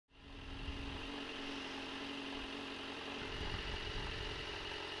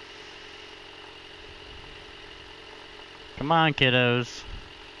Come on, kiddos.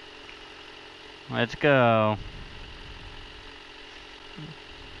 Let's go.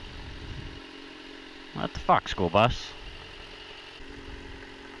 What the fuck, school bus?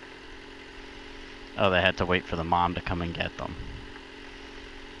 Oh, they had to wait for the mom to come and get them.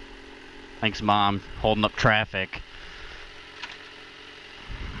 Thanks, Mom. Holding up traffic.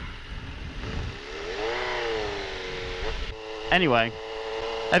 Anyway,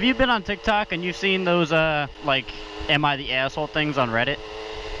 have you been on TikTok and you've seen those, like, Am I the Asshole things on Reddit?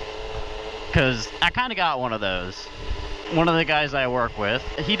 Because I kind of got one of those. One of the guys I work with,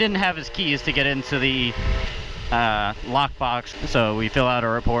 he didn't have his keys to get into the lockbox, so we fill out a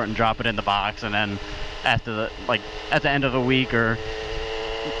report and drop it in the box, and then after the, like, at the end of the week, or,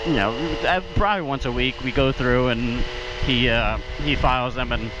 you know, probably once a week, we go through and he files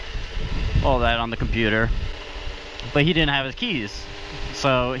them and all that on the computer. But he didn't have his keys,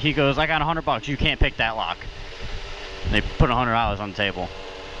 so he goes, I got $100, you can't pick that lock. And they put $100 on the table.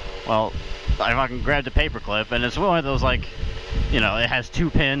 Well, I fucking grabbed a paperclip, and it's one of those, like, you know, it has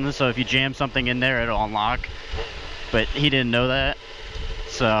 2 pins, so if you jam something in there, it'll unlock. But he didn't know that,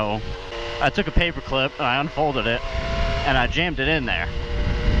 so I took a paperclip and I unfolded it, and I jammed it in there.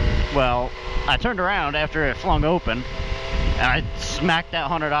 Well, I turned around after it flung open, and I smacked that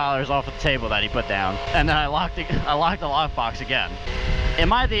 $100 off of the table that he put down, and then I locked the lockbox again.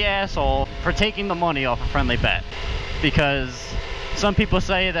 Am I the asshole for taking the money off a friendly bet? Because some people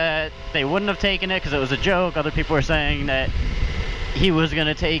say that they wouldn't have taken it because it was a joke. Other people are saying that he was going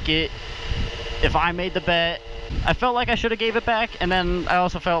to take it if I made the bet. I felt like I should have gave it back, and then I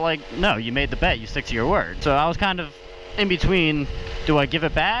also felt like, no, you made the bet, you stick to your word. So I was kind of in between, do I give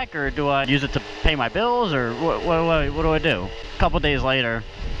it back, or do I use it to pay my bills, or what do I do? A couple days later,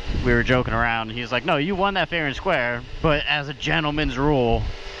 we were joking around, and he's like, no, you won that fair and square, but as a gentleman's rule,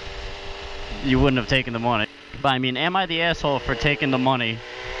 you wouldn't have taken the money. But I mean, am I the asshole for taking the money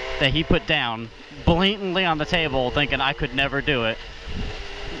that he put down blatantly on the table, thinking I could never do it?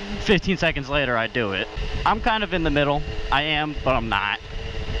 15 seconds later, I do it. I'm kind of in the middle. I am, but I'm not.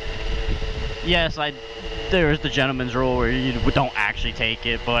 Yes, there is the gentleman's rule where you don't actually take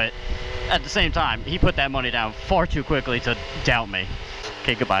it, but at the same time, he put that money down far too quickly to doubt me.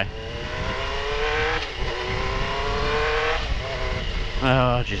 Okay, goodbye.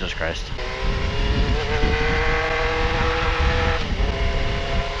 Oh, Jesus Christ.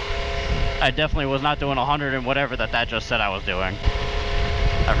 I definitely was not doing 100 and whatever that just said I was doing.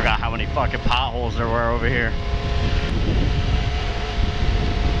 I forgot how many fucking potholes there were over here.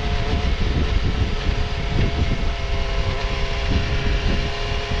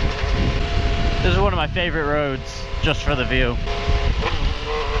 This is one of my favorite roads, just for the view.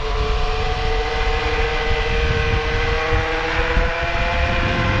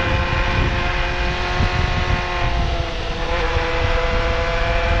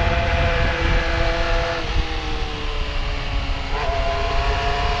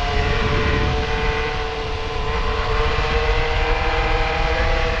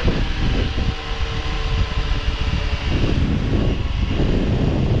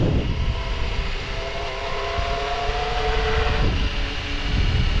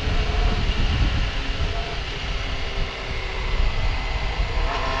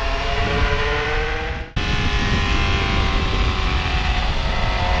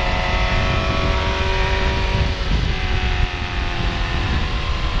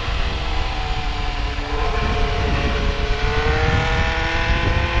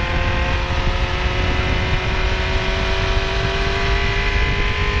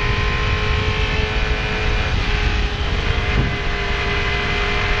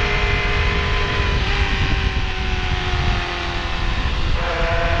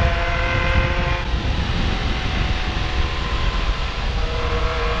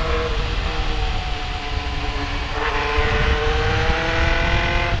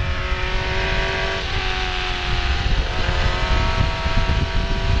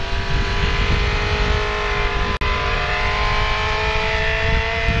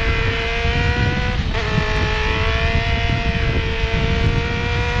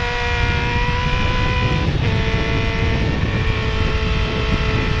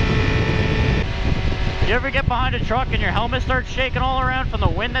 You ever get behind a truck and your helmet starts shaking all around from the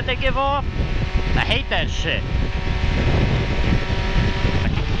wind that they give off? I hate that shit.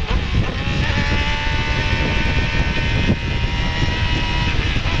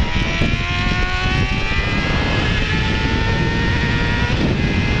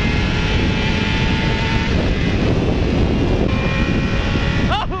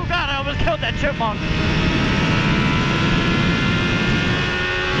 Oh God, I almost killed that chipmunk.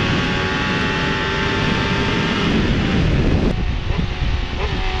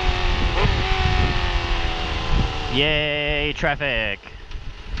 Yay, traffic.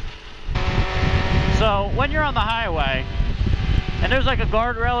 So when you're on the highway and there's like a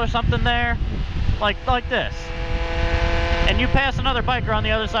guardrail or something there, like this, and you pass another biker on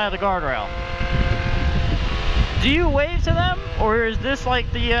the other side of the guardrail, do you wave to them, or is this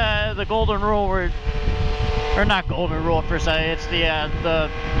like the golden rule where, or not golden rule per se, it's the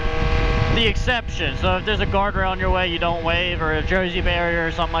exception? So if there's a guardrail on your way, you don't wave, or a Jersey barrier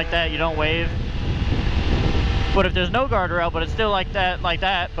or something like that, you don't wave. But if there's no guardrail, but it's still like that,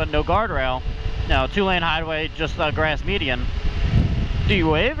 but no guardrail, you know, 2-lane highway, just a grass median, do you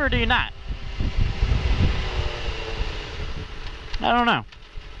wave or do you not? I don't know.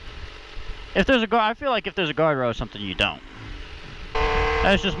 If there's I feel like if there's a guardrail or something, you don't.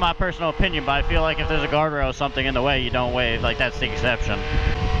 That's just my personal opinion, but I feel like if there's a guardrail or something in the way, you don't wave. Like, that's the exception.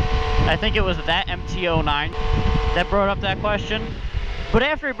 I think it was that MT09 that brought up that question. But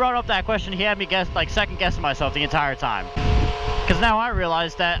after he brought up that question, he had me second guessing myself the entire time. Because now I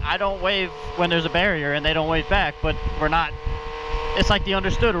realize that I don't wave when there's a barrier and they don't wave back, but we're not. It's like the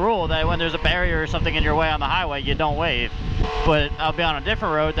understood rule that when there's a barrier or something in your way on the highway, you don't wave. But I'll be on a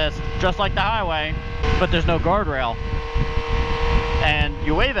different road that's just like the highway, but there's no guardrail, and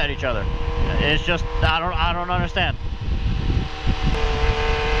you wave at each other. It's just, I don't understand.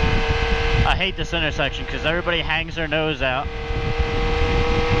 I hate this intersection because everybody hangs their nose out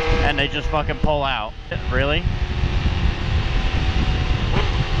and they just fucking pull out. Really?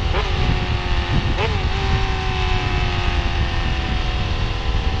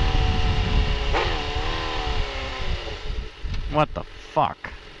 What the fuck?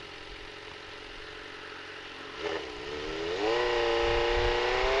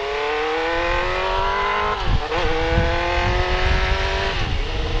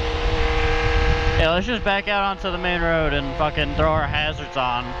 Yeah, let's just back out onto the main road and fucking throw our hazards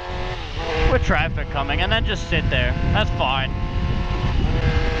on with traffic coming and then just sit there. That's fine.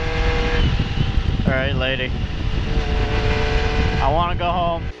 Alright, lady. I want to go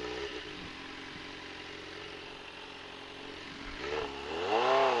home.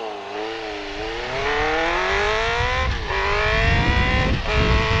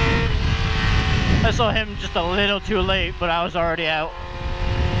 I saw him just a little too late, but I was already out.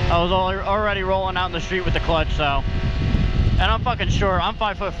 I was already rolling out in the street with the clutch, so. And I'm fucking short. I'm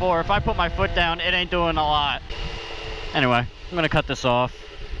 5'4". If I put my foot down, it ain't doing a lot. Anyway, I'm gonna cut this off.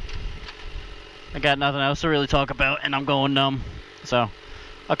 I got nothing else to really talk about, and I'm going numb. So,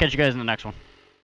 I'll catch you guys in the next one.